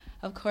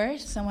Of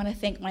course, I want to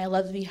thank my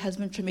lovely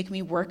husband for making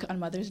me work on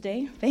Mother's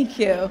Day. Thank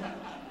you.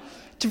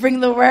 To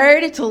bring the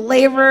word, to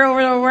labor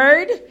over the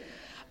word.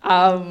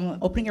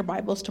 Opening your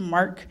Bibles to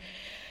Mark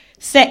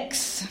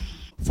 6.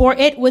 For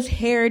it was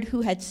Herod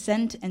who had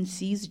sent and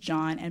seized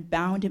John and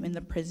bound him in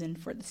the prison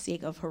for the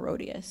sake of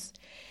Herodias,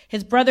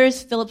 his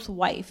brother's Philip's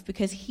wife,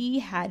 because he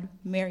had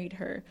married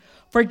her.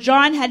 For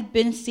John had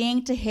been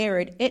saying to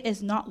Herod, "It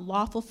is not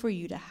lawful for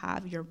you to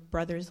have your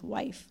brother's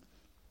wife."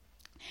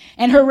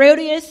 And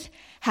Herodias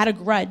had a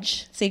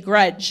grudge,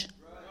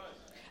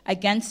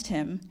 against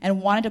him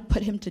and wanted to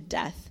put him to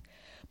death.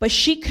 But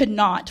she could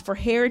not, for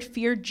Herod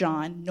feared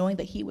John, knowing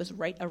that he was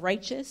a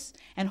righteous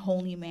and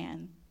holy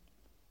man.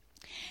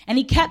 And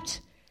he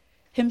kept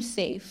him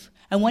safe.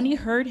 And when he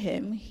heard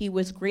him, he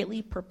was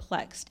greatly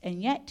perplexed,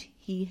 and yet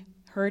he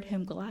heard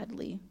him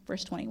gladly.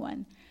 Verse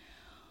 21.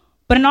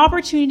 But an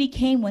opportunity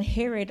came when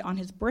Herod, on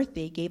his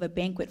birthday, gave a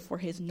banquet for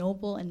his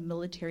noble and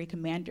military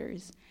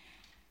commanders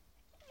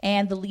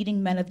and the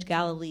leading men of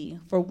Galilee.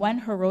 For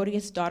when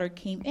Herodias' daughter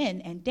came in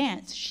and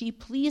danced, she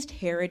pleased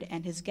Herod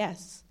and his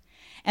guests.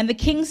 And the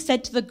king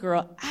said to the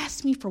girl,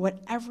 "Ask me for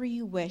whatever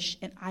you wish,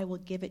 and I will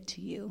give it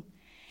to you."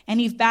 And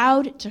he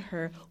vowed to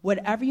her,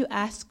 "Whatever you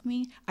ask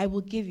me, I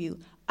will give you,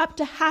 up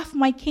to half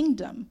my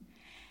kingdom."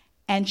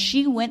 And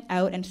she went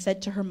out and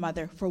said to her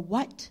mother, "For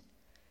what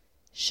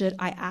should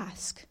I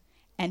ask?"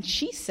 And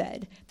she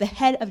said, "The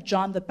head of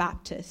John the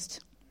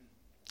Baptist."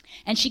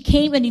 And she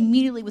came and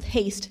immediately with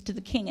haste to the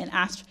king and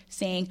asked,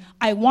 saying,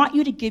 "I want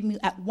you to give me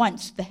at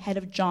once the head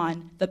of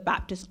John the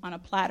Baptist on a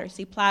platter."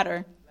 Say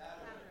platter.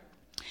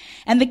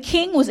 And the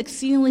king was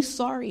exceedingly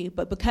sorry,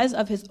 but because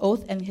of his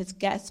oath and his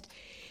guest,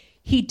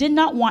 he did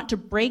not want to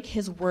break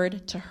his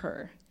word to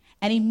her.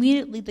 And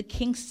immediately the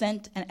king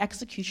sent an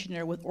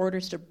executioner with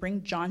orders to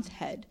bring John's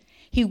head.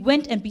 He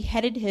went and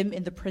beheaded him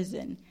in the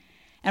prison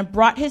and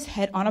brought his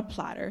head on a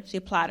platter, say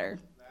platter,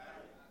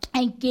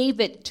 and gave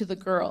it to the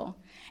girl.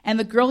 And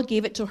the girl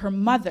gave it to her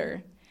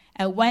mother.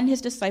 And when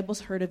his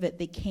disciples heard of it,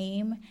 they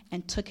came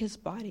and took his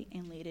body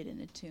and laid it in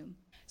a tomb.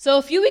 So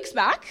a few weeks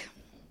back,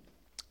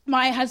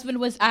 my husband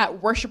was at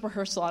worship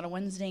rehearsal on a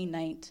Wednesday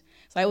night.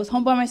 So I was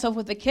home by myself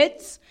with the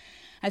kids.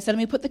 I said, let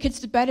me put the kids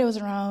to bed. It was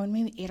around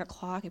maybe 8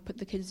 o'clock. I put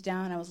the kids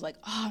down. I was like,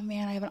 oh,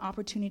 man, I have an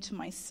opportunity to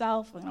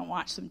myself. I'm going to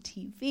watch some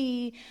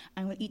TV.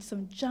 I'm going to eat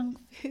some junk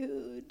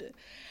food.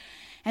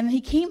 And then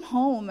he came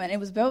home, and it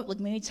was about like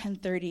maybe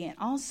 10:30, and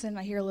all of a sudden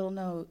I hear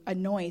a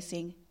noise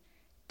saying,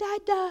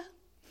 "Dada."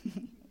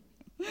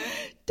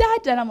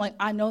 Dada. And I'm like,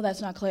 I know that's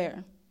not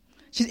Claire.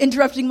 She's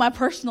interrupting my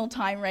personal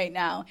time right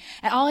now.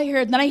 And all I hear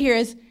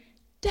is,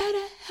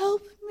 "Dada,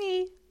 help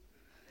me.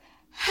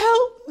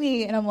 Help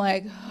me." And I'm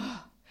like,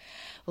 oh,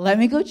 let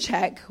me go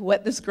check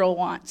what this girl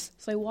wants.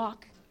 So I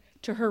walk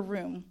to her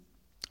room.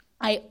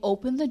 I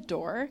open the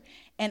door,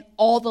 and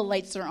all the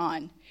lights are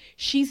on.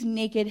 She's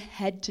naked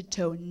head to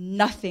toe,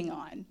 nothing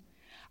on.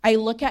 I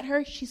look at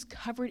her. She's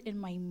covered in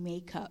my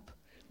makeup.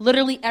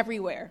 Literally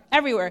everywhere.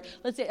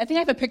 Let's see. I think I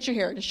have a picture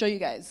here to show you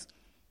guys.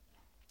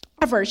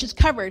 Of her. She's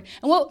covered.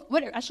 And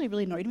what actually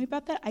really annoyed me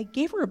about that, I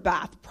gave her a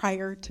bath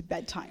prior to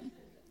bedtime.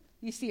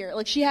 You see her.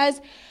 Like, she has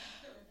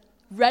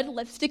red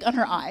lipstick on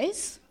her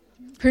eyes,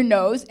 her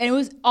nose, and it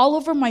was all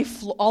over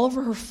all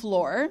over her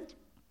floor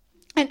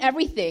and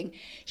everything.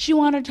 She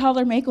wanted a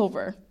toddler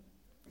makeover.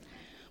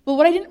 But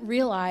what I didn't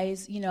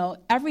realize,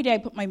 every day I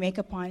put my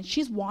makeup on,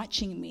 she's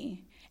watching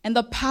me. And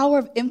the power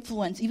of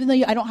influence, even though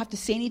I don't have to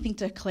say anything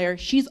to Claire,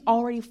 she's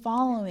already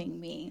following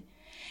me.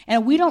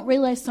 And we don't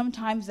realize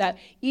sometimes that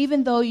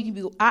even though you can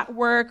be at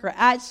work or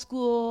at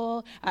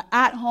school, or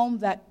at home,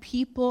 that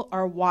people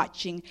are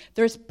watching.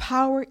 There's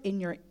power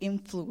in your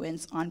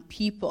influence on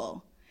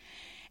people.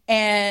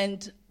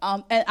 And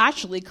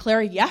actually,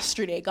 Claire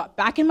yesterday got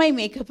back in my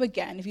makeup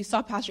again. If you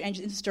saw Pastor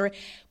Angie's Insta story,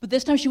 but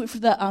this time she went for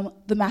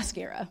the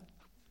mascara.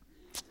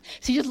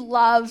 She just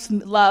loves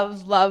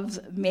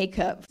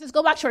makeup. Let's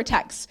go back to our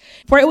text.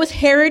 For it was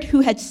Herod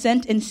who had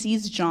sent and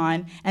seized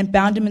John and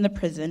bound him in the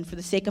prison for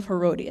the sake of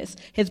Herodias,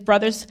 his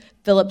brother's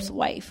Philip's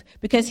wife,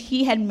 because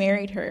he had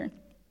married her.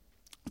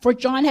 For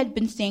John had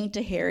been saying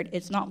to Herod,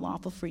 "It's not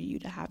lawful for you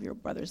to have your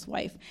brother's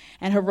wife."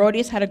 And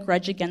Herodias had a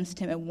grudge against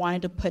him and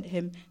wanted to put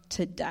him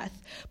to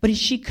death. But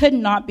she could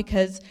not,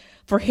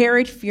 for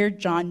Herod feared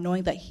John,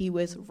 knowing that he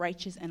was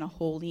righteous and a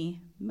holy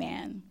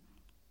man.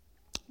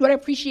 What I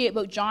appreciate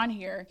about John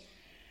here,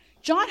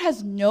 John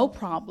has no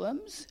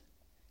problems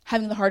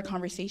having the hard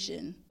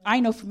conversation. I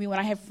know for me, when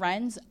I have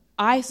friends,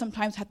 I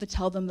sometimes have to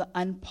tell them the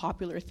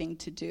unpopular thing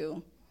to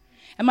do.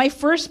 And my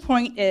first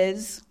point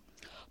is,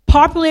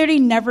 popularity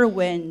never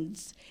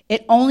wins.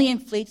 It only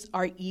inflates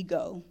our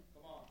ego.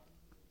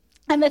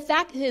 And the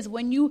fact is,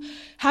 when you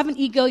have an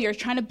ego, you're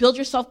trying to build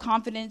your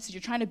self-confidence,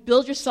 you're trying to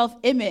build your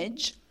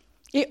self-image,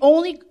 it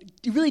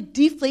really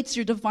deflates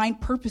your divine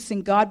purpose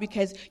in God,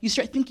 because you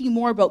start thinking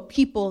more about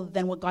people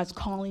than what God's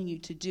calling you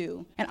to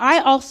do. And I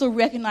also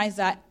recognize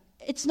that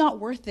it's not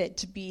worth it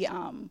to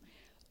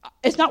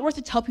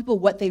tell people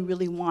what they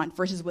really want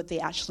versus what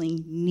they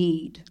actually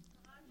need.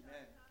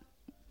 Amen.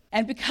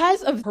 And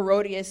because of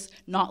Herodias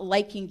not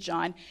liking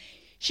John,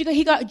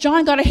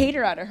 John got a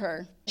hater out of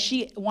her.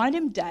 She wanted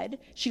him dead.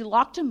 She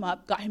locked him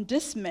up, got him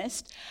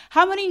dismissed.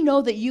 How many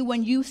know that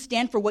when you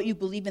stand for what you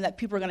believe in, that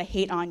people are going to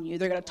hate on you?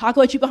 They're going to talk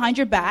about you behind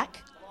your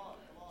back.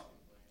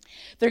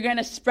 They're going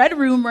to spread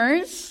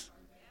rumors.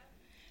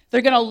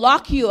 They're going to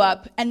lock you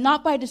up, and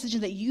not by a decision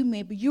that you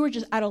made, but you were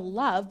just out of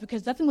love,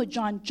 because nothing with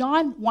John.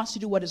 John wants to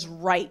do what is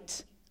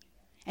right.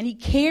 And he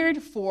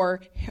cared for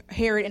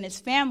Herod and his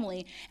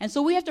family. And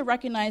so we have to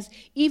recognize,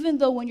 even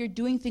though when you're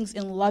doing things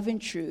in love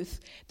and truth,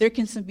 there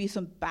can be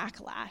some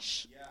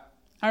backlash. Yeah.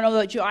 I don't know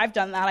about you. I've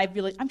done that.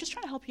 I'm just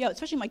trying to help you out,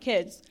 especially my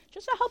kids.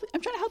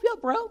 I'm trying to help you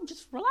out, bro.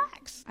 Just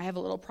relax. I have a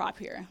little prop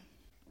here.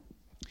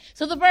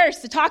 So the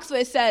verse,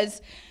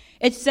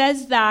 it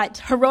says that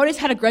Herodias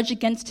had a grudge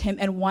against him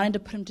and wanted to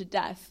put him to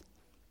death.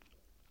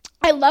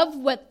 I love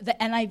what the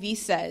NIV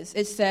says.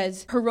 It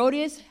says,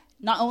 Herodias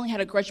not only had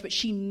a grudge, but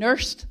she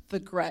nursed the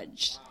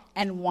grudge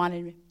and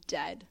wanted him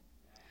dead.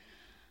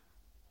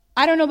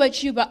 I don't know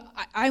about you, but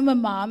I'm a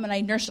mom, and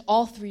I nursed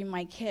all three of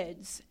my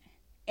kids.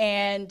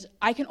 And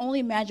I can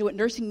only imagine what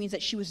nursing means,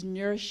 that she was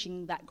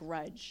nourishing that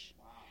grudge.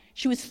 Wow.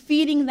 She was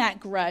feeding that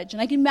grudge.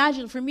 And I can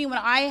imagine, for me, when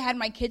I had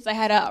my kids, I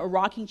had a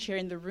rocking chair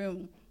in the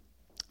room.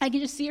 I can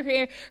just see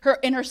her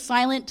in her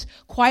silent,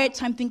 quiet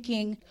time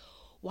thinking,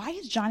 why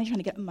is Johnny trying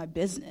to get in my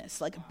business?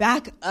 Like,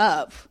 back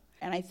up.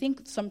 And I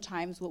think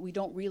sometimes what we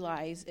don't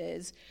realize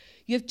is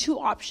you have two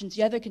options.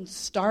 You either can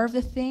starve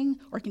the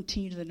thing or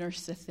continue to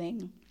nurse the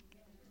thing.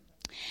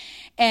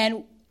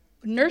 And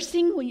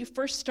nursing, when you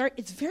first start,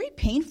 it's very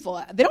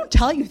painful. They don't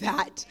tell you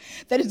that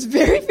it's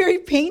very, very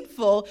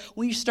painful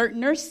when you start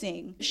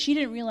nursing. She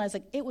didn't realize,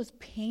 it was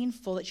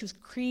painful that she was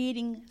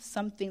creating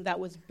something that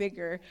was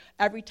bigger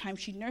every time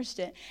she nursed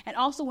it. And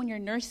also when you're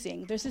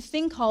nursing, there's this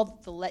thing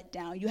called the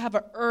letdown. You have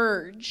an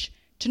urge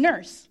to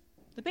nurse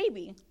the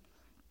baby.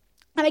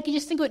 And I can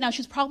just think of it now.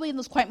 She's probably in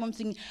those quiet moments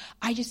thinking,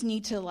 I just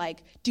need to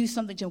do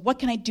something to him. What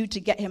can I do to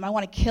get him? I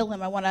want to kill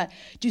him. I want to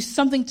do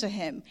something to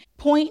him.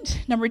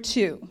 Point number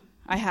 2,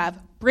 I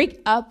have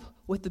break up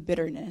with the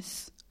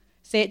bitterness.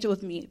 Say it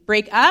with me.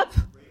 Break up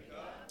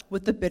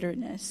with the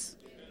bitterness.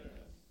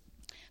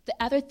 The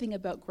other thing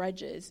about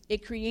grudges,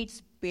 it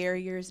creates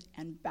barriers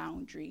and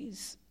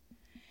boundaries.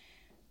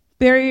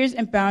 Barriers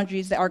and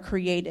boundaries that are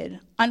created.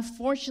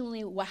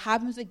 Unfortunately, what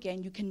happens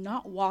again, you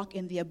cannot walk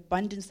in the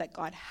abundance that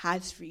God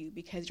has for you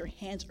because your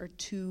hands are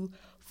too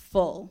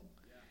full.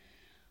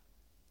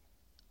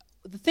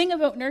 The thing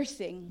about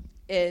nursing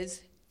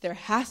is there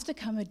has to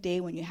come a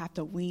day when you have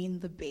to wean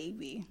the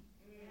baby.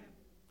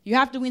 You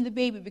have to wean the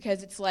baby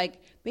because it's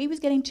baby's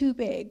getting too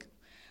big.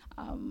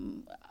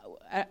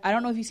 I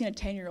don't know if you've seen a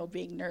 10-year-old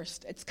being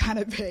nursed. It's kind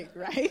of big,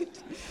 right?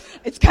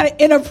 It's kind of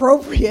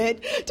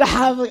inappropriate to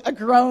have a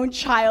grown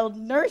child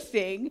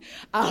nursing.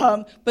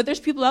 But there's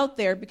people out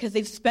there because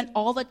they've spent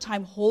all the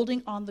time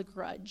holding on the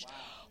grudge,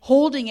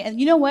 holding it.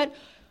 And you know what?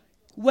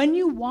 When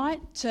you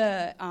want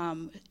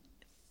to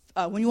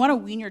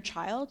wean your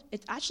child,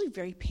 it's actually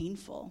very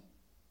painful.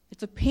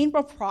 It's a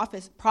painful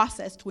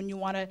process when you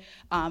want to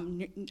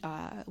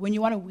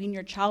wean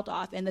your child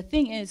off. And the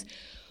thing is,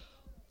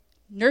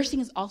 nursing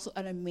is also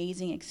an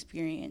amazing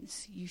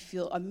experience. You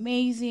feel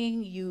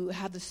amazing. You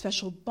have this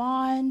special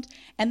bond.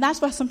 And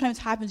that's what sometimes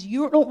happens.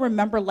 You don't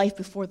remember life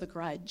before the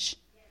grudge.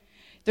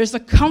 There's a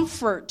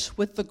comfort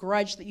with the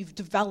grudge that you've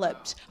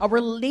developed, a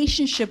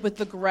relationship with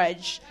the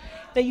grudge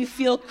that you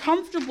feel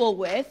comfortable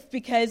with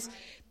because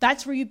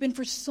that's where you've been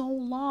for so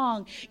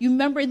long. You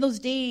remember in those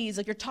days,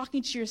 you're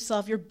talking to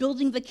yourself, you're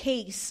building the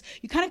case.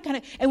 You kind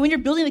of, and when you're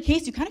building the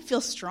case, you kind of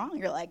feel strong.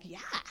 You're like, yeah,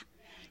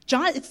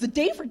 John, it's the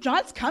day for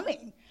John's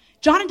coming.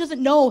 John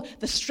doesn't know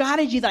the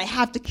strategy that I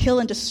have to kill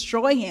and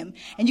destroy him.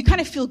 And you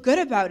kind of feel good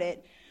about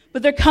it.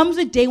 But there comes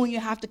a day when you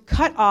have to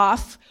cut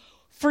off,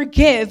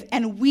 forgive,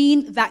 and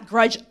wean that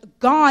grudge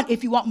gone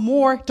if you want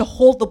more to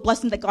hold the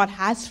blessing that God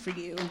has for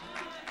you.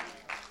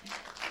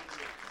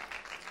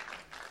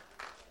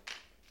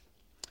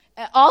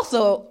 And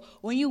also,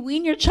 when you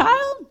wean your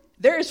child,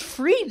 there is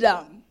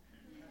freedom.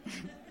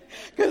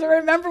 Because I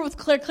remember with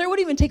Claire wouldn't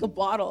even take a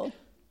bottle.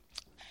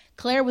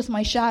 Claire was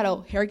my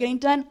shadow. Hair getting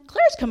done,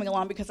 Claire's coming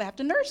along because I have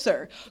to nurse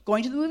her.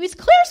 Going to the movies,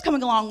 Claire's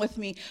coming along with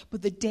me.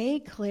 But the day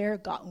Claire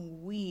got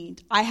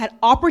weaned, I had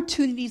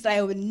opportunities that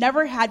I would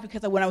never had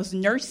because when I was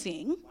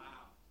nursing,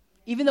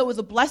 even though it was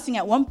a blessing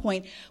at one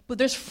point, but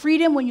there's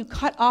freedom when you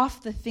cut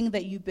off the thing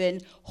that you've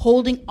been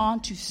holding on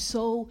to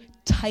so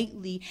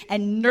tightly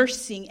and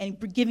nursing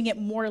and giving it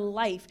more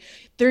life.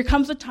 There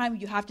comes a time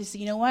you have to say,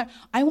 you know what?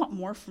 I want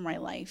more for my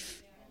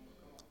life.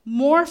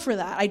 More for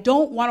that. I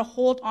don't want to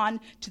hold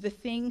on to the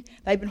thing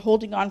that I've been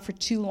holding on for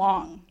too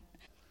long.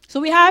 So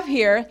we have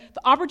here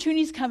the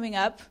opportunities coming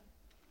up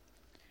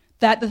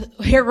that the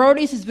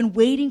Herodias has been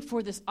waiting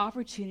for this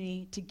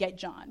opportunity to get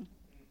John.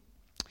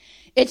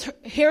 It's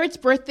Herod's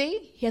birthday.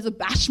 He has a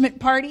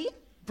bashment party,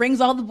 brings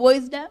all the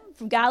boys down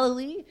from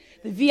Galilee.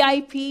 The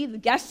VIP, the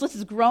guest list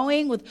is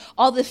growing with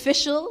all the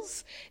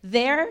officials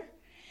there.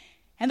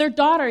 And their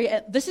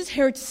daughter, this is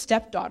Herod's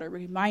stepdaughter,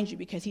 remind you,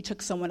 because he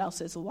took someone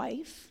else's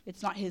wife.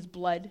 It's not his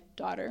blood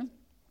daughter.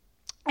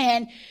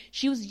 And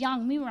she was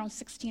young, maybe around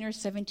 16 or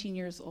 17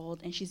 years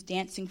old, and she's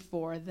dancing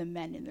for the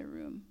men in the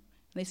room.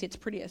 And they say it's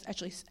pretty,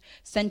 actually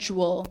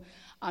sensual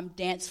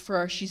dance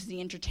for she's the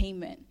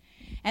entertainment.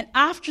 And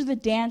after the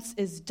dance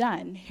is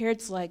done,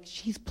 Herod's like,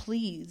 he's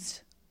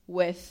pleased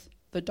with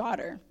the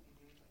daughter.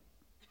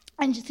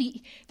 And you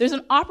see, there's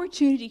an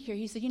opportunity here.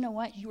 He said, you know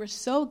what? You are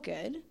so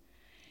good.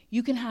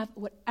 You can have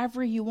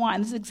whatever you want.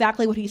 And this is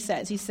exactly what he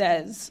says. He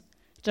says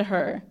to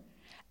her,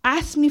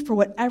 ask me for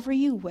whatever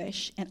you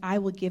wish, and I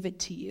will give it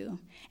to you.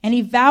 And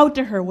he vowed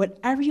to her,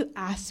 whatever you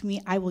ask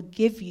me, I will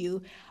give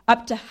you,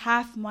 up to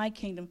half my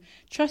kingdom.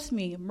 Trust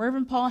me,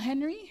 Mervyn Paul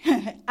Henry,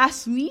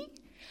 ask me,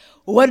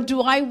 what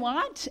do I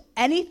want?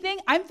 Anything?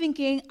 I'm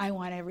thinking, I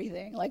want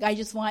everything. Like, I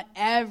just want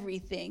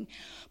everything.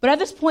 But at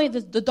this point,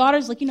 the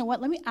daughter's like, you know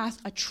what? Let me ask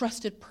a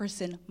trusted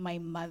person, my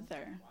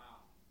mother.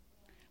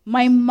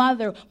 My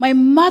mother. My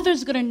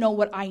mother's going to know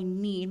what I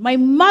need. My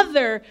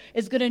mother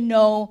is going to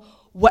know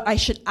what I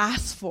should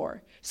ask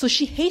for. So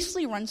she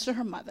hastily runs to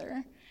her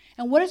mother.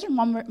 And what is her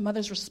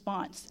mother's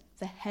response?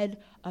 The head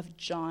of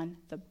John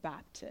the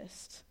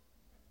Baptist.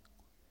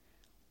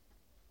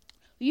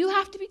 You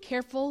have to be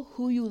careful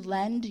who you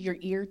lend your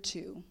ear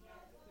to.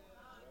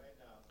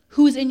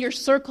 Who's in your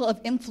circle of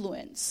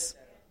influence.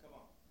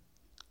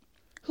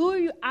 Who are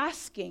you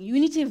asking? You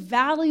need to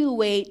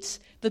evaluate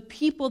the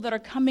people that are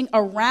coming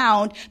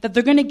around that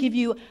they're going to give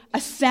you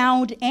a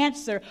sound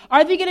answer.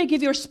 Are they going to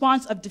give you a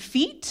response of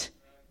defeat?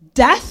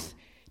 Death,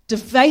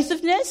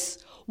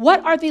 divisiveness?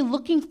 What are they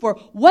looking for?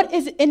 What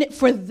is in it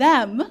for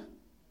them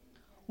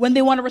when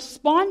they want to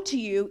respond to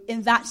you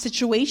in that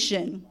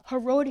situation?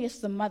 Herodias,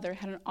 the mother,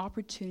 had an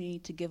opportunity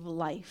to give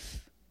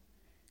life,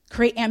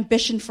 create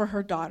ambition for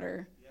her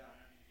daughter,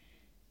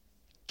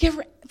 give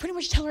her, pretty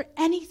much tell her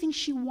anything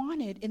she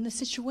wanted in the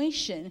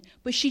situation,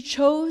 but she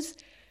chose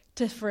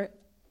for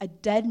a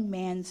dead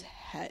man's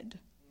head.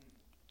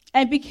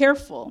 And be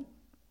careful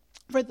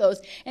for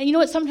those. And you know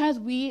what? Sometimes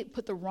we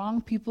put the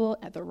wrong people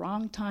at the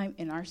wrong time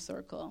in our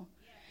circle.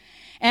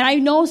 And I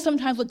know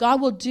sometimes what God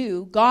will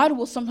do, God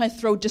will sometimes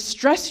throw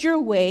distress your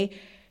way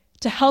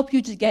to help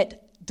you to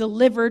get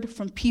delivered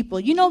from people.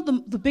 You know,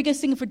 the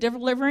biggest thing for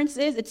deliverance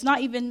is, it's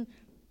not even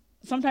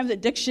sometimes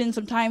addiction,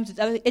 sometimes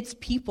it's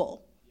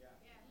people.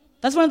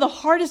 That's one of the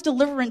hardest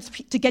deliverance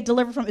to get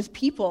delivered from is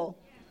people.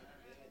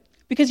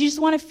 Because you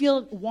just want to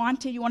feel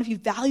wanted, you want to be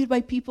valued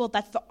by people,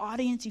 that's the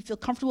audience you feel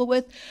comfortable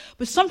with.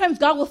 But sometimes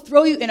God will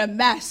throw you in a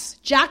mess,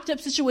 jacked up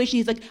situation.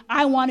 He's like,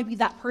 I want to be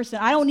that person.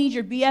 I don't need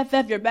your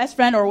BFF, your best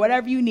friend, or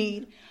whatever you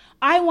need.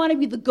 I want to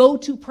be the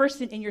go-to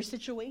person in your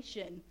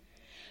situation.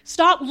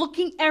 Stop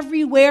looking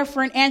everywhere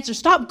for an answer.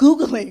 Stop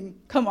Googling.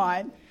 Come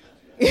on.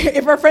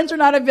 If our friends are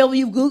not available,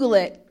 you Google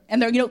it.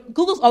 And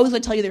Google's always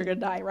going to tell you they're going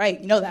to die,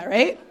 right? You know that,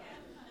 right?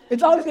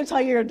 It's always going to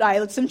tell you you're going to die.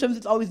 Like symptoms,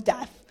 it's always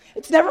death.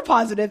 It's never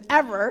positive,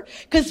 ever,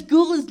 because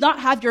Google does not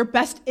have your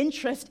best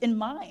interest in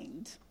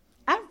mind,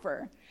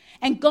 ever.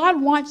 And God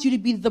wants you to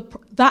be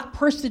that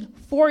person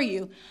for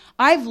you.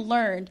 I've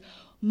learned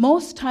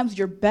most times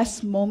your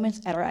best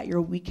moments are at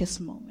your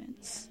weakest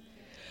moments.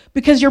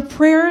 Because your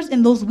prayers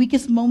in those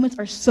weakest moments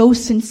are so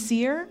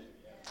sincere.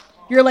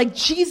 You're like,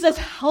 Jesus,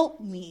 help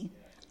me.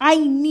 I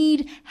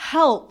need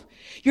help.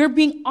 You're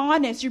being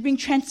honest. You're being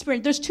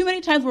transparent. There's too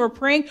many times where we're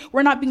praying,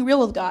 we're not being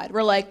real with God.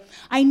 We're like,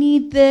 I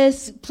need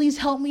this. Please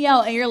help me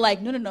out. And you're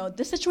like, no.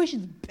 This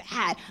situation's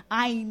bad.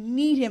 I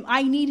need him.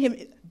 I need him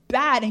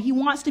bad. And he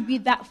wants to be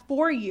that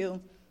for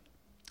you.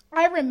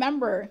 I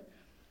remember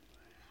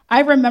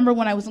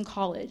when I was in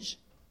college,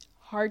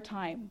 hard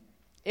time.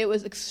 It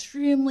was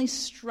extremely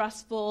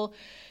stressful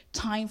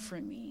time for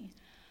me.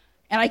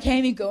 And I can't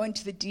even go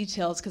into the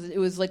details because it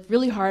was like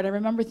really hard. I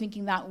remember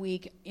thinking that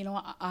week,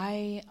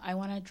 I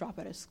want to drop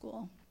out of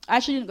school. I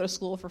actually didn't go to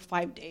school for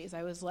 5 days.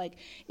 I was like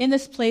in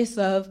this place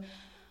of,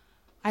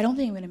 I don't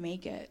think I'm going to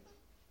make it.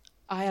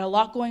 I had a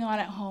lot going on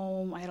at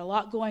home. I had a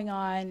lot going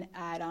on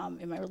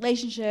in my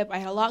relationship. I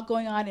had a lot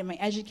going on in my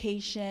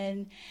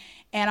education.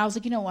 And I was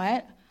like, you know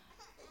what?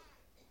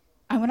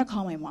 I'm going to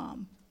call my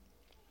mom.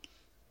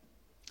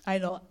 I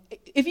know.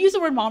 If you use the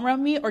word mom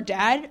around me or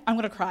dad, I'm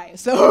going to cry.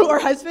 Or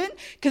husband,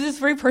 because it's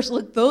very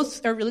personal. Those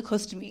are really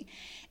close to me.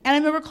 And I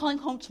remember calling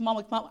home to mom,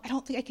 like, Mom, I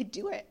don't think I could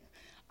do it.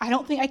 I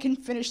don't think I can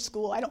finish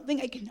school. I don't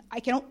think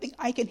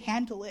I can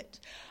handle it.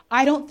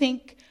 I don't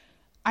think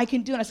I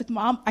can do it. I was like,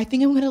 Mom, I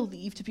think I'm going to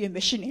leave to be a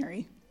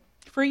missionary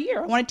for a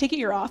year. I want to take a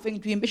year off and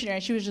be a missionary.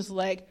 And she was just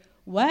like,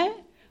 what?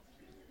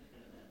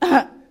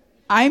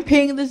 I'm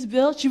paying this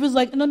bill? She was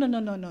like,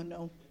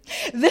 no.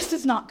 This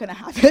is not going to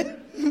happen.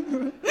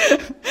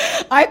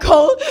 I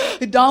called,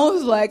 Dawn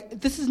was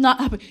like, this is not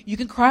happening. You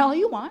can cry all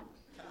you want.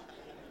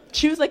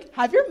 She was like,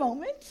 have your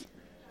moment.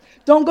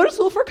 Don't go to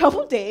school for a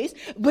couple of days,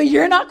 but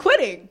you're not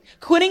quitting.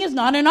 Quitting is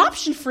not an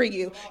option for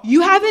you.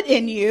 You have it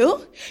in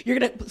you. You're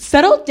going to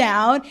settle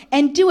down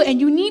and do it. And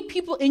you need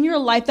people in your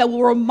life that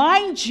will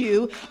remind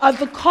you of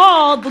the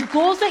call, the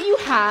goals that you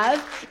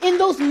have in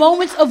those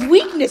moments of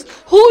weakness.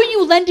 Who are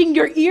you lending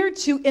your ear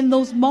to in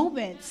those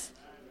moments?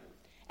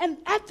 And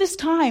at this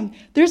time,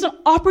 there's an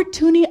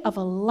opportunity of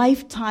a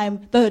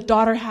lifetime that a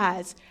daughter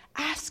has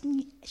Ask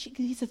me,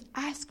 he says,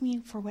 ask me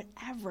for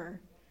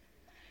whatever.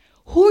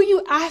 Who are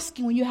you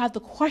asking when you have the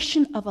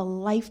question of a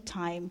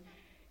lifetime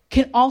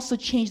can also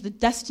change the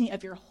destiny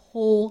of your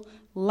whole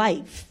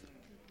life?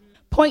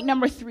 Point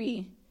number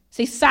 3,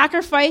 say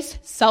sacrifice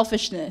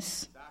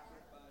selfishness.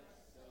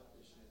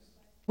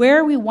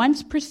 Where we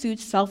once pursued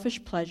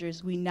selfish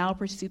pleasures, we now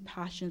pursue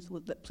passions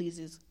that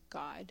pleases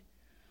God.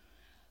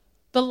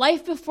 The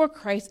life before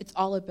Christ, it's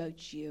all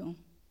about you.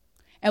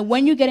 And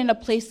when you get in a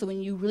place that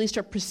when you really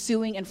start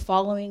pursuing and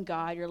following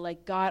God, you're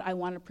like, God, I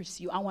want to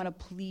pursue you. I want to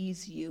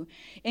please you.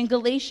 In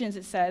Galatians,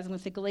 it says, I'm going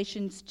to say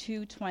Galatians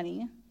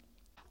 2:20,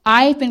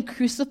 I've been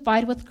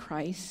crucified with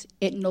Christ.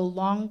 It's no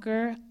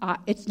longer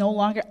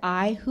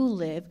I who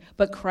live,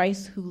 but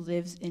Christ who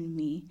lives in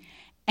me.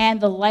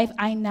 And the life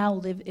I now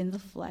live in the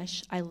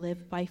flesh, I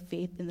live by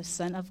faith in the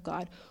Son of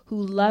God,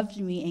 who loved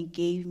me and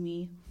gave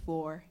me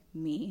for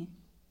me.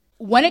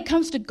 When it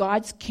comes to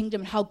God's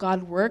kingdom and how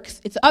God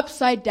works, it's an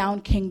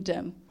upside-down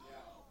kingdom.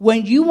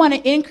 When you want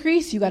to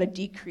increase, you got to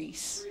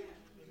decrease.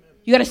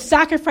 You got to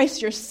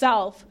sacrifice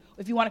yourself.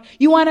 If you want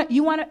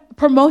a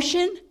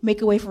promotion,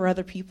 make a way for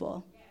other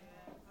people.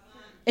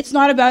 It's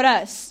not about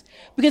us.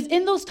 Because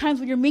in those times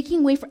when you're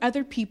making way for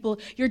other people,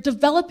 you're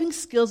developing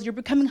skills, you're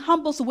becoming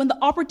humble, so when the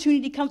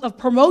opportunity comes of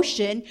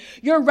promotion,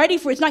 you're ready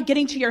for it. It's not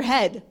getting to your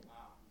head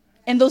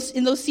in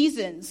those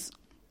seasons.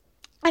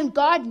 And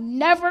God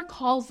never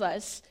calls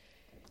us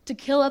to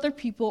kill other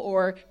people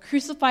or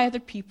crucify other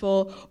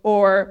people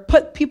or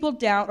put people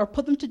down or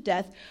put them to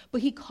death, but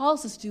he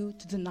calls us to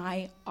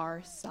deny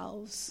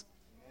ourselves.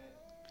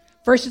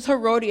 Versus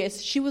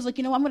Herodias, she was like,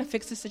 I'm going to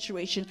fix this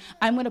situation.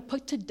 I'm going to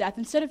put to death.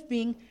 Instead of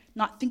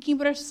not thinking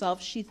about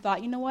herself, she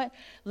thought,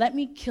 let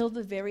me kill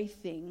the very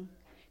thing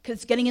because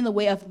it's getting in the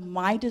way of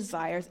my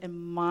desires and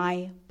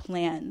my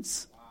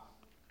plans.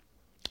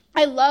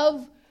 I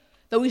love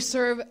that we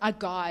serve a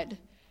God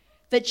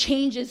that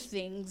changes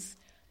things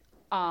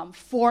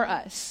for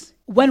us.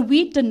 When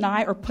we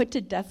deny or put to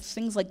death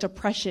things like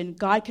depression,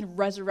 God can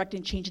resurrect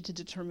and change it to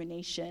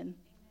determination.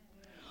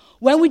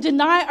 When we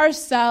deny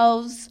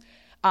ourselves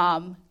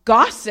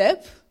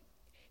gossip,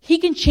 he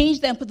can change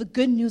that and put the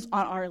good news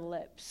on our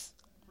lips.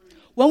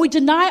 When we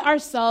deny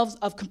ourselves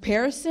of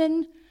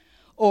comparison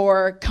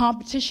or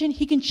competition,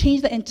 he can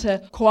change that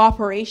into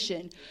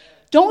cooperation.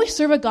 Don't we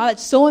serve a God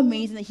that's so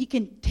amazing that he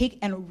can take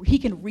and he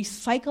can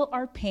recycle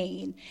our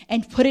pain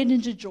and put it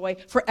into joy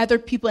for other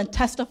people and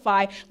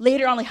testify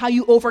later on like how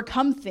you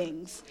overcome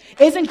things?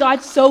 Isn't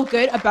God so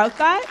good about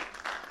that?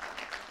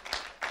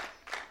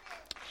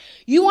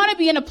 You want to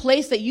be in a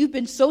place that you've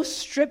been so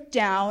stripped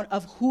down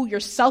of who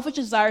your selfish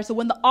desires, so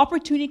when the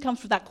opportunity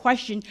comes for that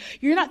question,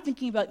 you're not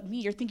thinking about me,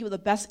 you're thinking about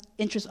the best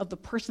interest of the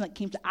person that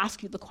came to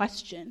ask you the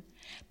question.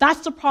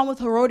 That's the problem with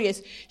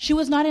Herodias. She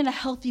was not in a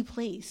healthy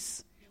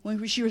place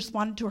when she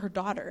responded to her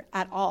daughter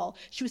at all.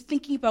 She was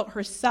thinking about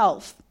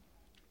herself.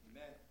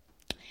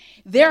 Amen.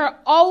 There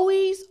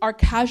always are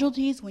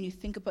casualties when you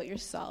think about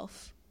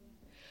yourself.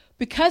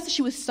 Because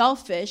she was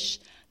selfish,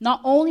 not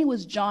only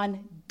was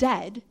John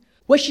dead,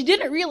 what she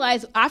didn't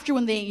realize after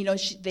when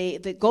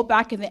they go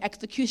back and the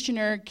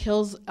executioner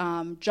kills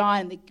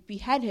John, they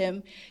behead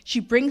him, she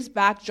brings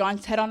back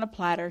John's head on a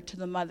platter to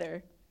the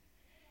mother.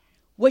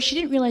 What she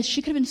didn't realize,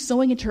 she could have been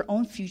sowing into her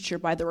own future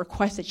by the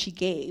request that she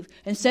gave.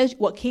 Instead,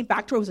 what came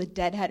back to her was a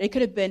dead head. It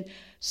could have been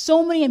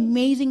so many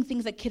amazing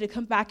things that could have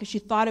come back if she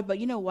thought about,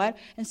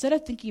 instead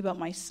of thinking about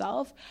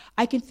myself,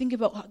 I can think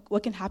about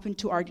what can happen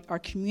to our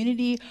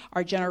community,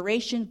 our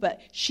generation.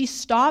 But she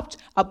stopped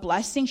a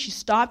blessing. She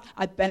stopped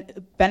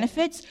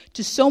benefits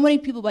to so many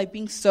people by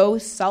being so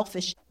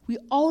selfish. We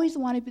always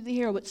want to be the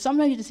hero, but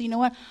sometimes you just say,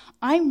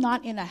 I'm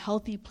not in a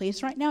healthy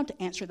place right now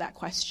to answer that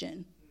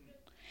question.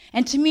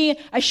 And to me,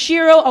 a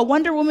Shiro, a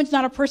Wonder Woman's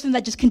not a person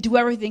that just can do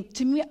everything.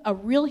 To me, a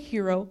real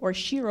hero or a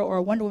Shiro or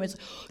a Wonder Woman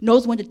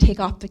knows when to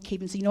take off the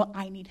cape and say,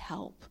 I need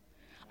help.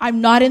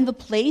 I'm not in the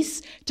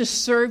place to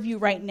serve you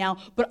right now,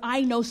 but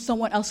I know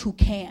someone else who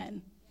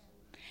can.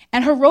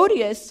 And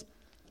Herodias,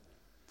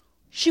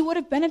 she would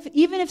have benefited,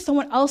 even if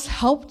someone else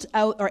helped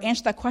out or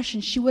answered that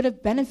question, she would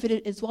have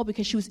benefited as well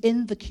because she was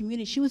in the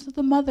community. She was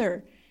the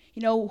mother.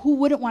 Who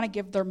wouldn't want to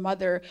give their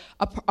mother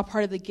a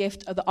part of the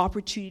gift of the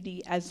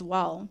opportunity as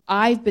well?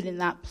 I've been in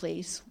that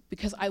place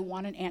because I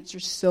want an answer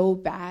so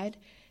bad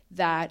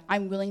that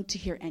I'm willing to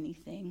hear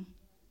anything.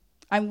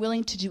 I'm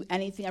willing to do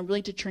anything. I'm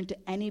willing to turn to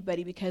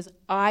anybody because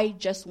I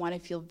just want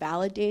to feel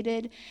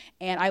validated,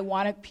 and I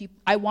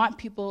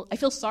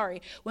feel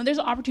sorry. When there's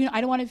an opportunity,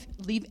 I don't want to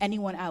leave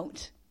anyone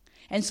out.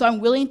 And so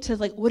I'm willing to,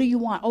 what do you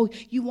want? Oh,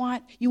 you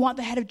want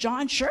the head of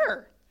John?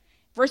 Sure.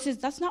 Versus,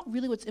 that's not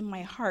really what's in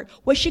my heart.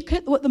 What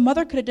the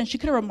mother could have done, she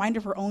could have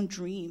reminded her of her own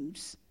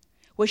dreams.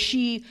 What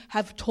she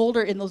have told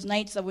her in those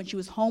nights of when she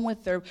was home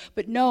with her.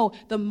 But no,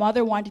 the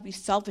mother wanted to be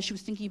selfish. She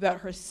was thinking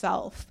about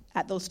herself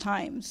at those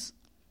times.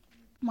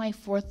 My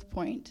fourth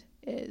point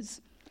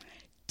is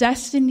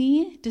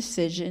destiny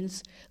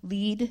decisions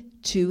lead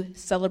to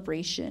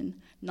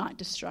celebration, not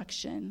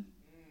destruction.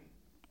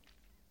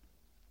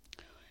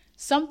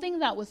 Something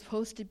that was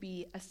supposed to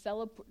be a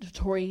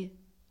celebratory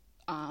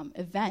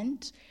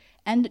event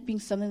ended up being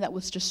something that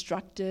was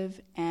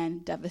destructive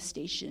and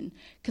devastation.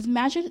 Because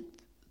imagine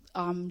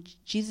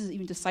Jesus'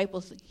 even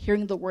disciples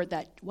hearing the word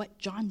that, what,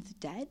 John's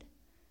dead?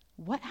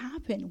 What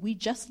happened? We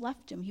just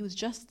left him. He was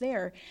just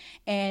there.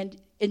 And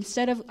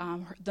instead of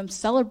them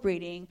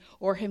celebrating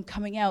or him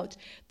coming out,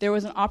 there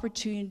was an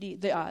opportunity.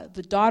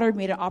 The daughter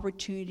made an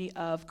opportunity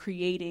of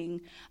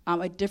creating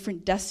a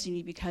different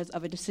destiny because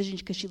of a decision,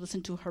 because she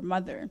listened to her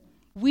mother.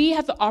 We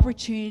have the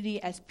opportunity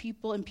as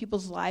people in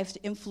people's lives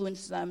to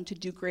influence them to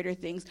do greater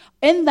things.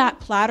 In that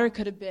platter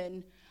could have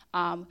been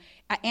an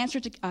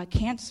answer to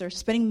cancer,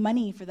 spending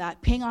money for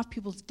that, paying off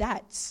people's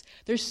debts.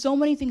 There's so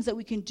many things that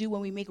we can do when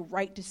we make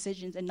right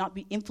decisions and not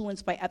be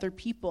influenced by other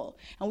people.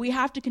 And we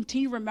have to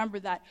continue to remember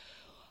that.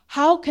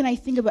 How can I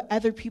think about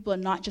other people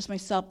and not just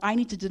myself? I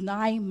need to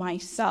deny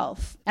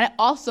myself. And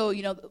also,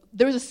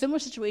 there was a similar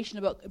situation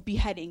about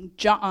beheading.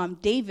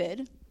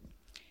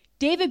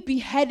 David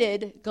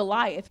beheaded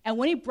Goliath. And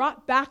when he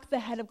brought back the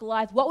head of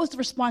Goliath, what was the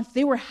response?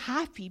 They were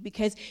happy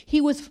because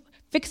he was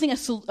fixing an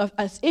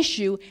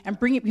issue and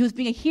he was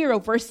being a hero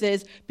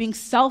versus being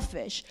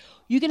selfish.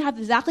 You can have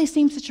exactly the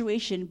same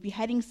situation,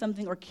 beheading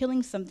something or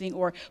killing something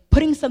or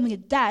putting something to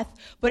death,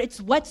 but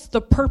it's what's the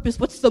purpose,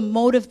 what's the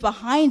motive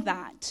behind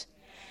that?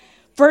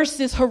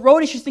 Versus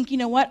Herodes, you're thinking, you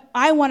know what?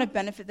 I want to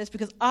benefit this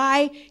because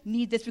I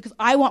need this, because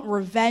I want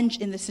revenge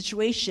in this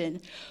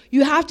situation.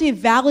 You have to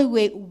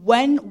evaluate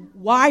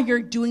why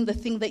you're doing the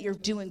thing that you're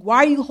doing. Why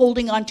are you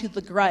holding on to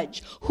the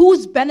grudge?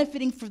 Who's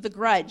benefiting from the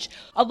grudge?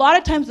 A lot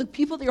of times the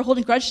people that you're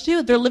holding grudge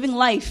to, they're living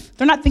life.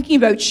 They're not thinking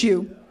about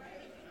you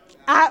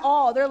at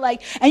all. They're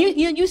like, and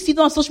you see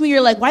them on social media,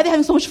 you're like, why are they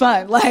having so much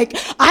fun? Like,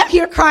 I'm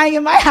here crying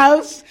in my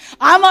house.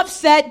 I'm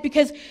upset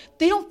because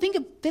they don't think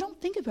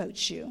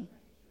about you.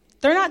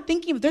 They're not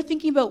thinking, they're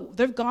thinking about,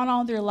 they've gone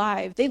on their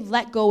lives. They've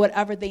let go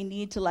whatever they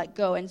need to let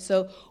go. And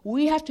so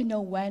we have to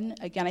know when,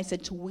 again, I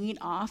said to wean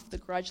off the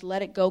grudge,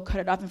 let it go, cut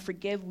it off, and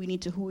forgive who we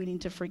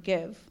need to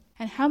forgive.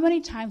 And how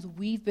many times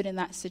we've been in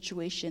that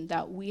situation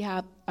that we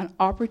have an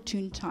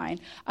opportune time,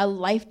 a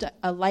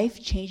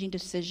life-changing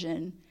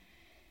decision,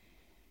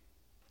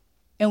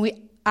 and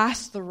we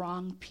ask the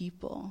wrong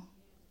people.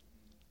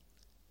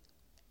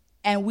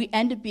 And we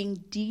end up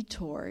being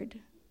detoured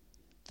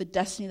the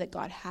destiny that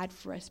God had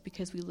for us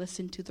because we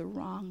listened to the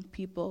wrong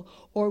people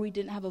or we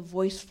didn't have a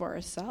voice for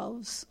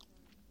ourselves.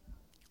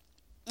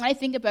 I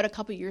think about a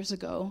couple years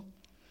ago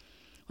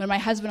when my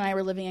husband and I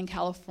were living in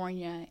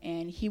California,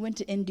 and he went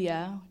to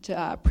India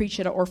to preach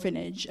at an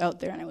orphanage out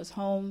there, and I was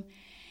home.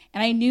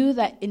 And I knew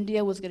that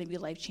India was going to be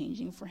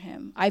life-changing for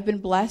him. I've been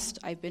blessed.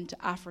 I've been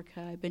to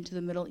Africa. I've been to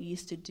the Middle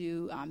East to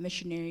do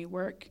missionary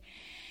work.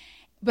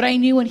 But I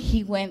knew when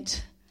he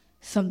went,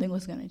 something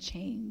was going to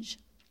change.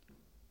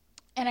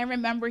 And I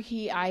remember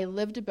I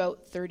lived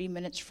about 30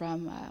 minutes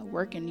from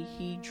work, and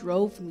he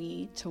drove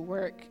me to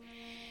work.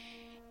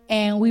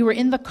 And we were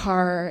in the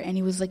car, and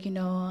he was like,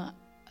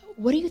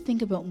 what do you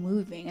think about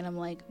moving? And I'm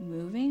like,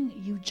 moving?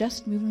 You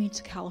just moved me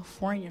to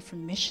California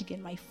from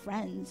Michigan, my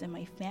friends and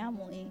my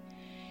family.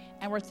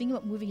 And we're thinking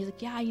about moving. He's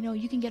like, yeah,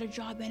 you can get a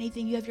job,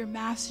 anything. You have your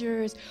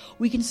master's.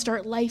 We can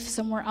start life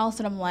somewhere else.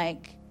 And I'm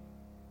like,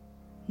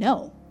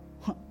 no,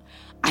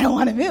 I don't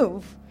want to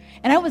move.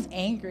 And I was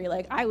angry.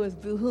 Like, I was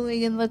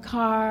boo-hooing in the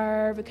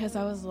car because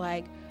I was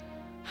like,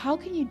 how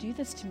can you do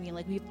this to me?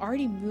 Like, we've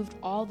already moved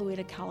all the way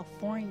to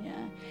California.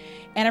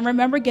 And I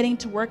remember getting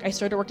to work. I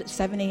started work at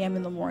 7 a.m.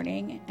 in the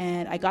morning,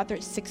 and I got there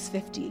at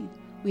 6:50.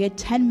 We had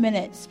 10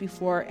 minutes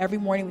before every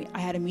morning I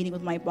had a meeting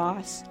with my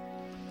boss.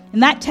 In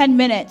that 10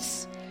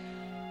 minutes,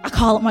 I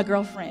call up my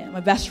girlfriend,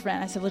 my best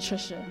friend. I said,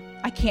 Latricia,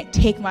 I can't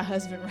take my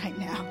husband right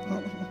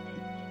now.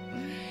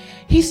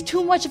 He's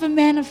too much of a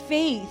man of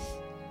faith.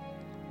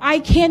 I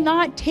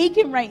cannot take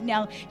him right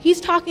now.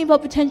 He's talking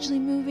about potentially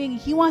moving.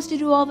 He wants to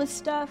do all this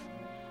stuff.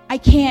 I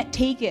can't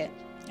take it.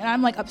 And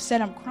I'm like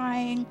upset. I'm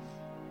crying.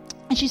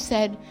 And she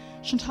said,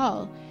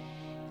 Chantal,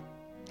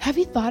 have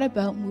you thought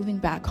about moving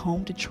back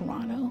home to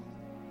Toronto?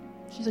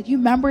 She's like, you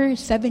remember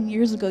 7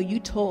 years ago you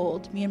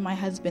told me and my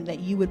husband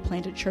that you would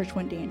plant a church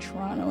one day in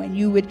Toronto and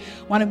you would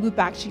want to move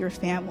back to your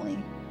family.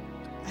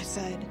 I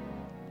said,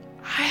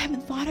 I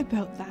haven't thought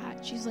about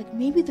that. She's like,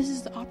 maybe this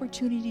is the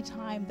opportunity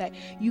time that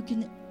you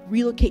can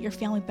relocate your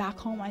family back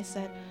home. I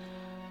said,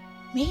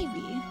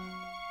 maybe.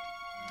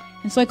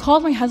 And so I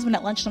called my husband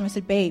at lunchtime. I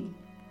said, babe,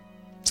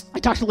 I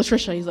talked to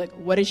Latricia. He's like,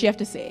 what did she have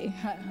to say?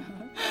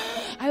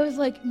 I was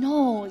like,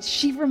 no,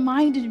 she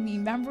reminded me,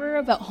 remember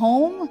about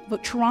home,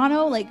 about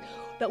Toronto, like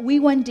that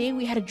one day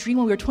we had a dream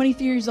when we were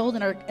 23 years old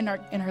in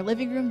our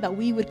living room that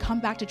we would come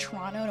back to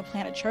Toronto and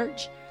plant a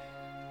church.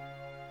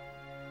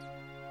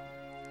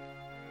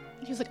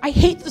 He was like, I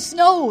hate the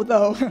snow,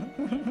 though.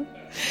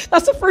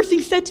 That's the first thing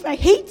he said to me. I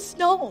hate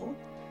snow.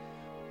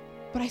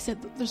 But I said,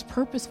 there's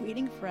purpose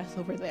waiting for us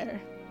over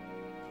there.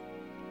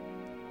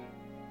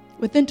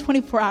 Within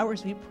 24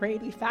 hours, we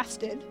prayed, we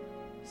fasted.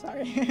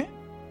 Sorry.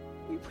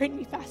 We prayed and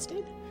we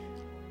fasted.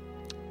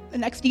 The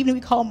next evening,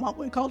 we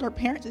called our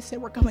parents and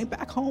said, we're coming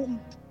back home.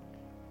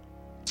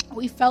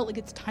 We felt like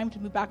it's time to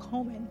move back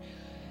home. And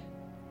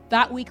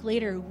that week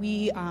later,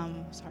 we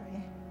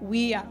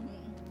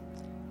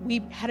we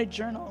had a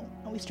journal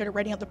and we started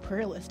writing out the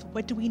prayer list.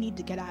 What do we need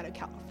to get out of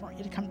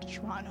California to come to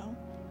Toronto?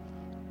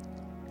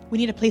 We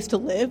need a place to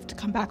live, to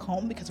come back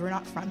home because we're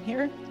not from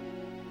here.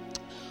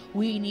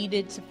 We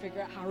needed to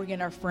figure out how we're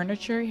getting our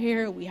furniture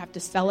here. We have to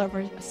sell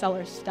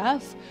our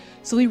stuff.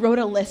 So we wrote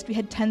a list. We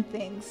had 10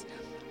 things.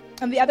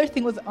 And the other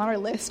thing was on our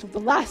list. The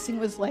last thing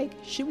was like,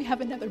 should we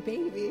have another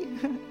baby?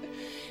 And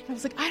I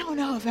was like, I don't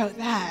know about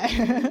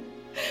that.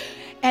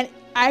 And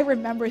I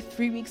remember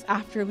 3 weeks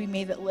after we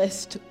made that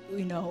list,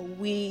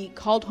 we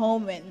called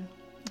home and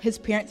his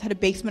parents had a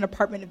basement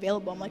apartment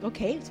available. I'm like,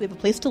 okay, so we have a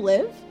place to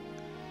live.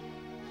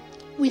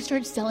 We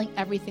started selling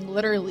everything,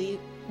 literally.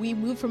 We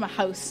moved from a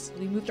house.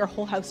 We moved our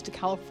whole house to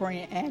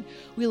California, and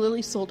we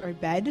literally sold our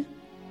bed,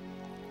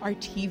 our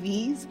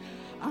TVs.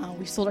 I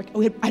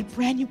had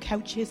brand new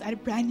couches. I had a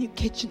brand new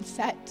kitchen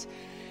set.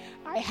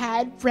 I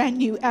had brand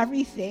new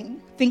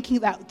everything, thinking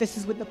that this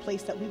is the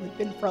place that we would have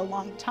been for a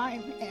long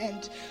time.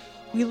 And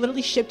we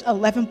literally shipped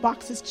 11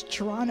 boxes to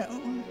Toronto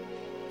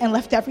and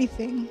left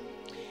everything.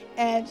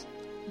 And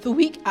a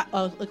week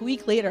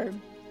later,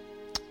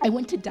 I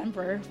went to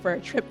Denver for a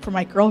trip for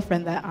my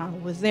girlfriend that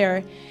was there.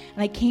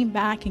 And I came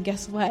back, and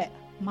guess what?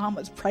 Mom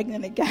was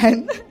pregnant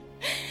again.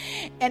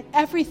 And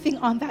everything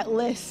on that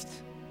list,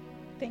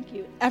 thank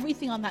you,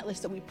 everything on that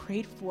list that we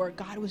prayed for,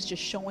 God was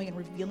just showing and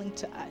revealing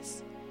to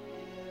us.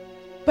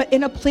 But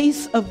in a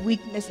place of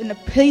weakness, in a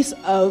place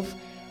of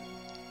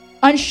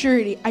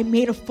unsurety, I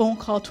made a phone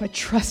call to a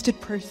trusted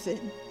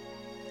person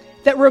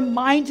that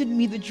reminded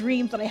me the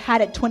dreams that I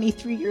had at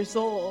 23 years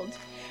old,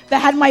 that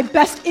had my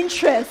best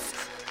interest.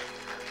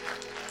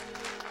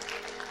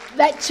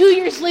 That 2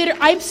 years later,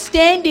 I'm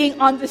standing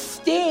on the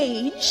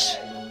stage.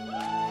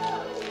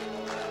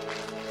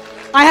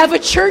 I have a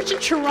church in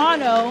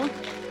Toronto.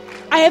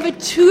 I have a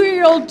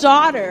 2-year-old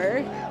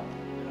daughter.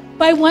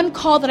 By one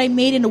call that I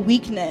made in a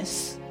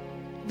weakness,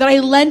 that I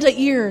lend an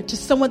ear to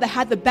someone that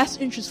had the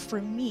best interest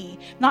for me,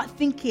 not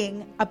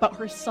thinking about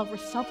herself or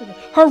selfishness.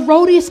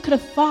 Herodias could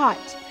have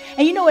fought.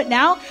 And you know what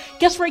now?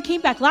 Guess where I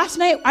came back? Last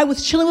night, I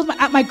was chilling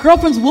at my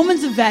girlfriend's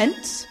women's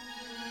event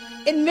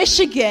in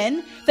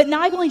Michigan that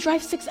now I can only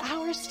drive 6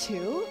 hours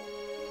to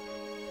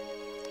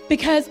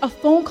because a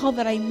phone call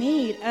that I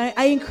made. And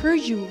I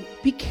encourage you,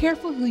 be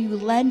careful who you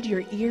lend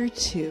your ear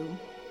to.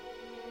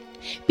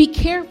 Be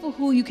careful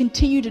who you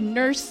continue to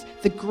nurse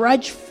the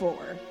grudge for.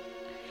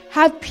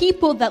 Have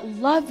people that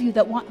love you,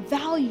 that want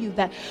value,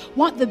 that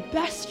want the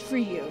best for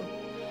you.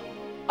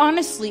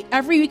 Honestly,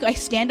 every week I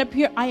stand up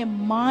here, I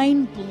am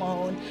mind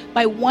blown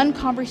by one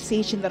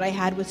conversation that I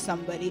had with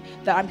somebody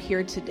that I'm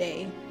here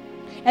today.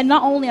 And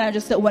not only, I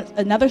just said,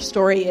 another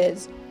story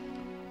is,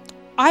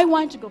 I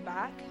wanted to go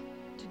back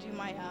to do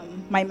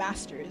my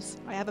master's.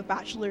 I have a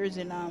bachelor's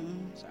in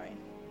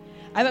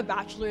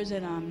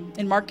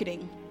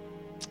marketing,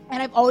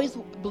 and I've always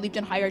believed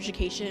in higher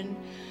education.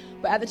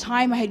 But at the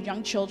time, I had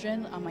young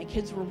children. My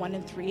kids were 1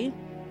 and 3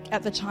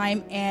 at the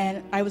time,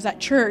 and I was at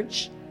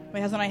church. My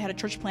husband and I had a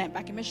church plant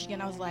back in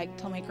Michigan. I was like,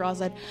 telling my girls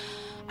that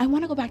I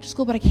want to go back to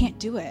school, but I can't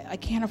do it. I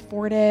can't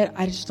afford it.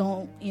 I just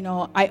don't,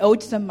 I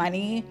owed some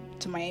money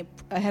I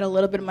had a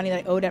little bit of money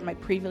that I owed at my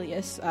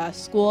previous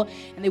school,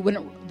 and they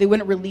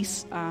wouldn't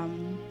release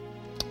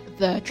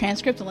the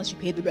transcript unless you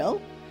paid the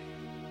bill.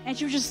 And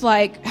she was just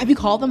like, have you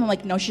called them? I'm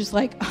like, no. She's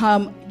like,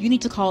 you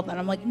need to call them.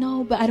 I'm like,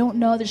 no, but I don't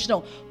know. They just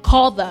don't.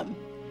 Call them.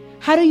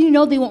 How do you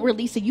know they won't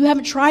release it? You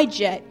haven't tried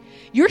yet.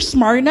 You're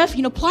smart enough.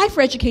 Apply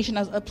for education.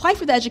 Apply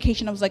for the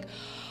education. I was like,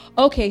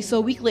 okay. So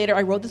a week later,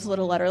 I wrote this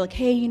little letter like,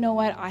 hey, you know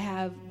what? I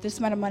have this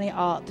amount of money.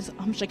 How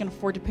much I can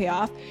afford to pay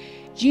off.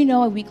 Do you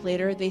know a week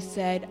later, they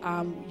said,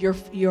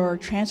 your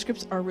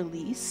transcripts are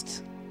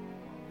released.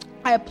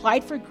 I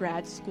applied for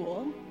grad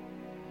school.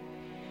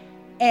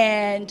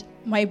 And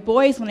my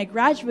boys, when I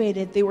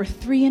graduated, they were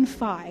 3 and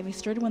 5. I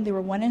started when they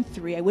were 1 and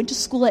 3. I went to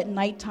school at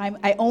nighttime.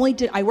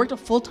 I worked a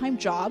full-time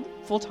job,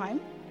 full-time.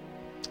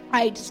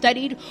 I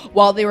studied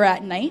while they were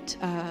at night.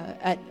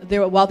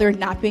 While they were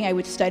napping, I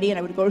would study, and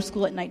I would go to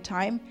school at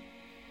nighttime.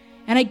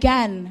 And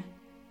again,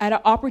 at an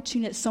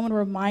opportunity, someone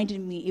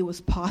reminded me it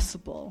was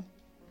possible.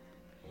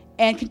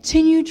 And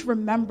continue to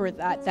remember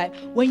that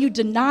when you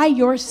deny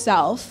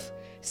yourself,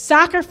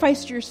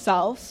 sacrifice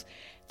yourself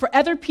for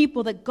other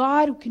people, that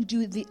God can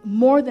do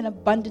more than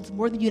abundance,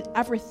 more than you'd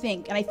ever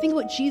think. And I think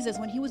about Jesus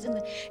when he was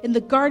in the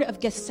Garden of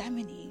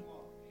Gethsemane.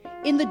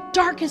 In the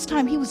darkest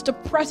time, he was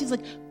depressed. He's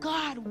like,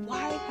 God,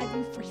 why have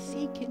you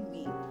forsaken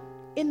me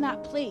in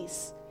that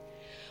place?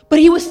 But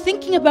he was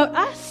thinking about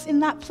us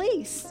in that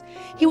place.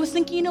 He was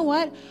thinking, you know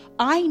what?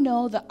 I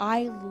know that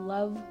I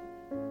love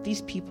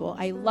these people.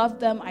 I love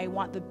them. I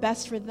want the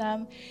best for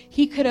them.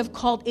 He could have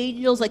called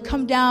angels, like,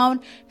 come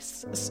down,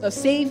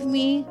 save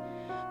me.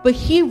 But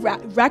he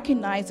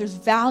recognized there's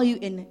value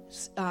in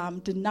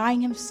denying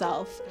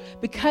himself.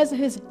 Because of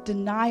his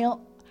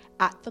denial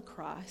at the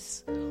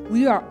cross,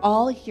 we are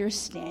all here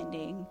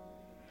standing,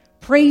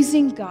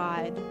 praising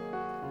God,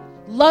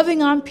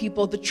 loving on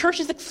people. The church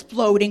is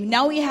exploding.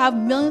 Now we have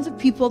millions of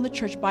people in the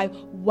church by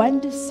one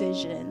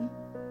decision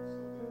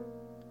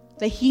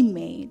that he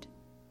made.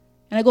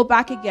 And I go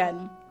back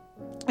again,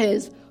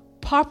 is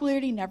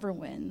Popularity never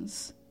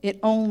wins. It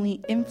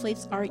only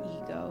inflates our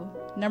ego.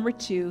 Number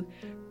 2,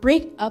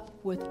 break up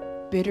with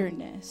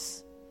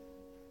bitterness.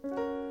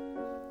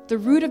 The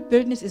root of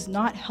bitterness is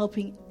not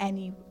helping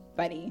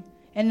anybody.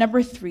 And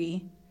number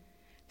 3,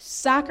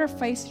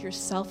 sacrifice your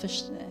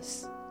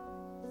selfishness.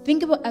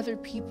 Think about other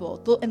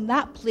people. Though in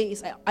that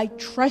place, I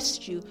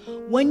trust you.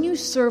 When you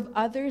serve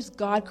others,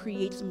 God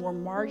creates more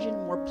margin,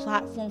 more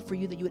platform for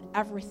you than you would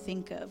ever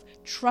think of.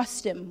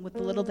 Trust him with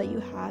the little that you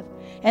have.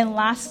 And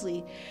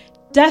lastly,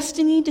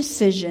 destiny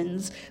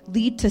decisions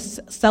lead to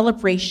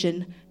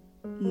celebration,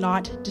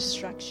 not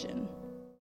destruction.